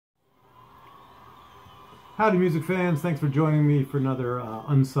Howdy music fans, thanks for joining me for another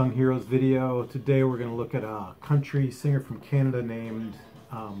Unsung Heroes video. Today we're going to look at a country singer from Canada named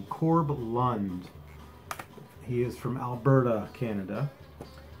Corb Lund. He is from Alberta, Canada.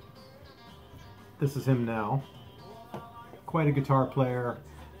 This is him now. Quite a guitar player,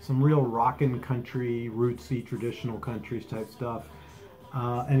 some real rockin' country, rootsy, traditional country type stuff.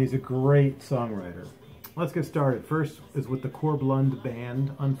 And he's a great songwriter. Let's get started. First is with the Corb Lund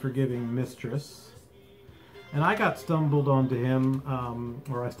band, Unforgiving Mistress. And I stumbled onto him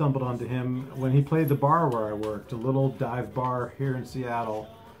when he played the bar where I worked, a little dive bar here in Seattle.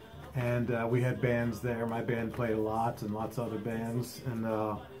 And we had bands there. My band played a lot and lots of other bands. And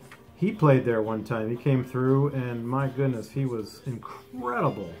he played there one time. He came through and my goodness, he was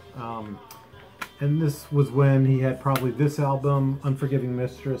incredible. And this was when he had probably this album, Unforgiving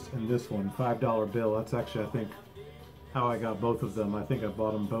Mistress, and this one, $5 Bill. That's actually, I think, how I got both of them. I think I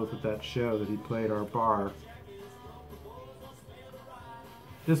bought them both at that show that he played our bar.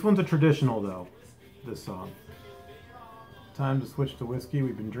 This one's a traditional though, this song. Time to switch to whiskey.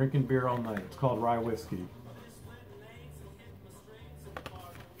 We've been drinking beer all night. It's called Rye Whiskey.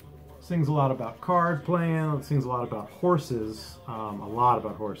 Sings a lot about card playing. It sings a lot about horses.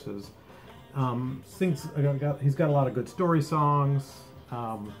 He's got a lot of good story songs.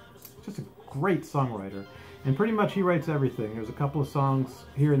 Just a great songwriter. And pretty much he writes everything. There's a couple of songs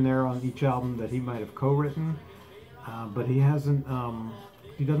here and there on each album that he might have co-written, but he hasn't.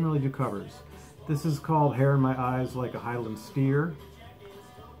 He doesn't really do covers. This is called Hair in My Eyes Like a Highland Steer.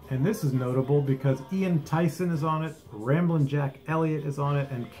 And this is notable because Ian Tyson is on it, Ramblin' Jack Elliott is on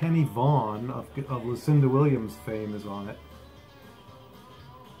it, and Kenny Vaughan of Lucinda Williams fame is on it.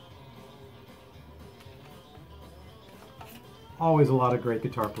 Always a lot of great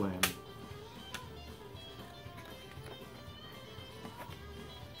guitar playing.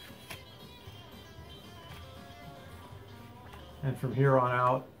 And from here on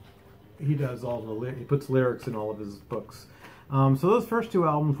out, he does he puts lyrics in all of his books. So those first two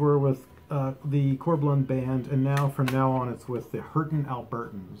albums were with the Corb Lund band, and from now on it's with the Hurtin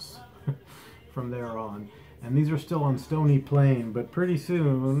Albertins from there on. And these are still on Stony Plain, but pretty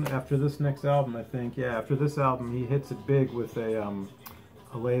soon, after this next album, I think, after this album, he hits it big with a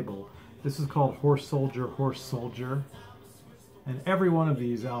label. This is called Horse Soldier, Horse Soldier. And every one of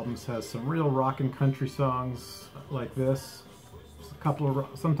these albums has some real rockin' country songs like this.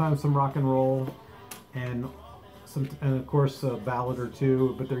 Sometimes some rock and roll, and of course a ballad or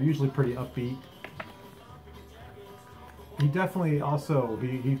two, but they're usually pretty upbeat. He definitely also,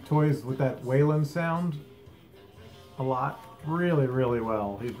 he toys with that Waylon sound a lot, really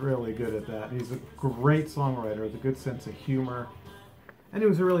well. He's really good at that. He's a great songwriter with a good sense of humor, and he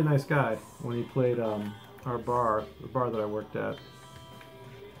was a really nice guy when he played our bar, the bar that I worked at.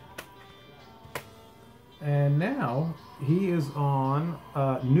 And now he is on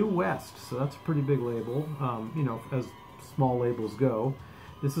New West, so that's a pretty big label, you know, as small labels go.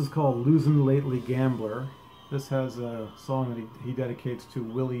 This is called Losin' Lately Gambler. This has a song that he dedicates to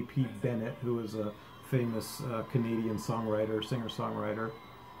Willie P. Bennett, who is a famous Canadian songwriter, singer-songwriter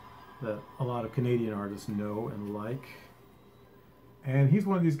that a lot of Canadian artists know and like. And he's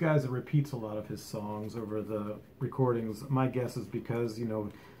one of these guys that repeats a lot of his songs over the recordings. My guess is because, you know,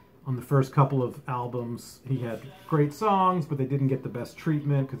 on the first couple of albums, he had great songs, but they didn't get the best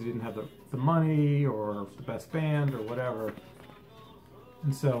treatment because he didn't have the money or the best band or whatever.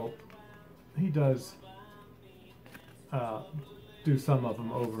 And so he does do some of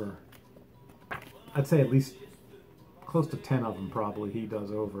them over. I'd say at least close to 10 of them probably he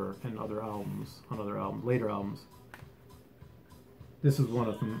does over in other albums, later albums. This is one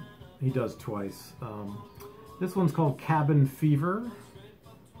of them he does twice. This one's called Cabin Fever.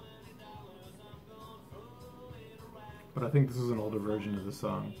 But I think this is an older version of the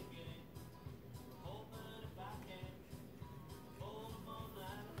song.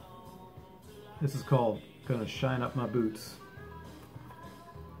 This is called Gonna Shine Up My Boots.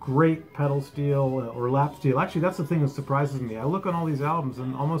 Great pedal steel or lap steel. Actually, that's the thing that surprises me. I look on all these albums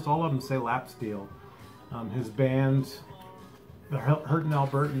and almost all of them say lap steel. His band, the Hurtin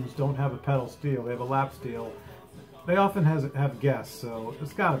Albertins, don't have a pedal steel. They have a lap steel. They often have guests, so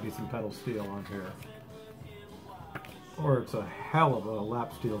there's got to be some pedal steel on here. Or it's a hell of a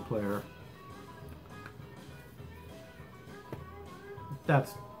lap steel player.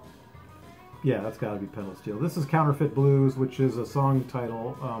 That's got to be pedal steel. This is Counterfeit Blues, which is a song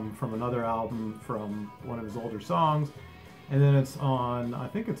title from another album from one of his older songs. And then it's on, I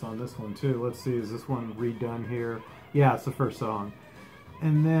think it's on this one too. Let's see, is this one redone here? Yeah, it's the first song.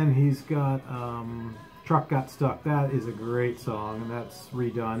 And then he's got Truck Got Stuck. That is a great song, and that's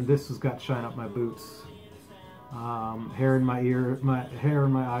redone. This has got Shine Up My Boots. Hair in my ear, my hair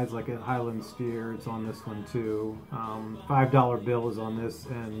in my eyes like a Highland steer. It's on this one too. $5 bill is on this,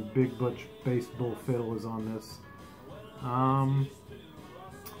 and Big Butch Bass Bull Fiddle is on this.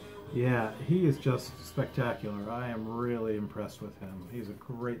 Yeah, he is just spectacular. I am really impressed with him. He's a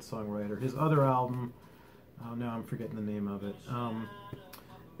great songwriter. His other album, oh no, I'm forgetting the name of it,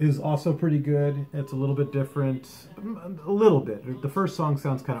 is also pretty good. It's a little bit different, a little bit. The first song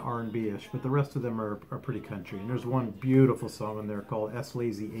sounds kind of R&B-ish, but the rest of them are pretty country. And there's one beautiful song in there called S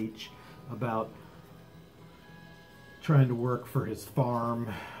Lazy H, about trying to work for his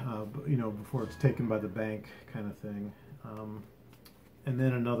farm, you know, before it's taken by the bank, kind of thing. And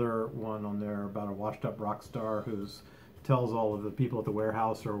then another one on there about a washed-up rock star who's tells all of the people at the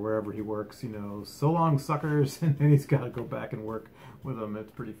warehouse or wherever he works, you know, so long, suckers, and then he's got to go back and work with them.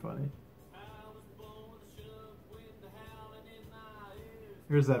 It's pretty funny.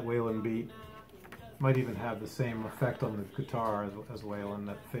 Here's that Waylon beat. Might even have the same effect on the guitar as Waylon,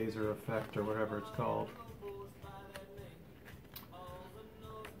 that phaser effect or whatever it's called.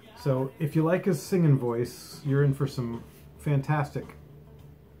 So if you like his singing voice, you're in for some fantastic,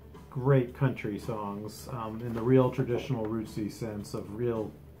 great country songs in the real traditional rootsy sense of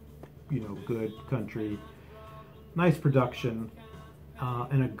real, you know, good country, nice production,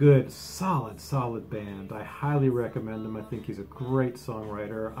 and a good, solid band. I highly recommend him. I think he's a great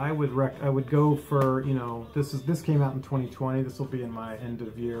songwriter. I would go for, you know, this came out in 2020. This will be in my end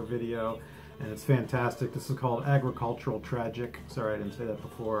of year video, and it's fantastic. This is called Agricultural Tragic. Sorry, I didn't say that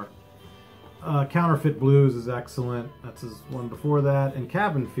before. Counterfeit Blues is excellent. That's his one before that. And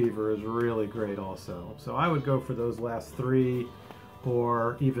Cabin Fever is really great also. So I would go for those last three,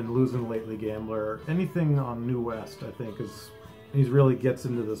 or even Losing Lately Gambler. Anything on New West, I think, he really gets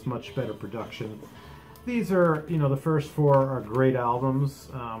into this much better production. These are, you know, the first four are great albums,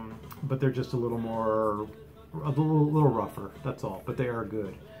 but they're just a little rougher, that's all. But they are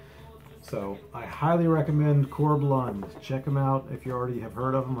good. So I highly recommend Corb Lund. Check him out if you already have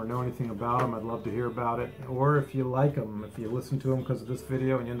heard of him or know anything about him. I'd love to hear about it. Or if you like him, if you listen to him because of this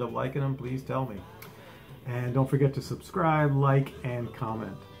video and you end up liking him, please tell me. And don't forget to subscribe, like, and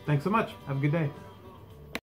comment. Thanks so much. Have a good day.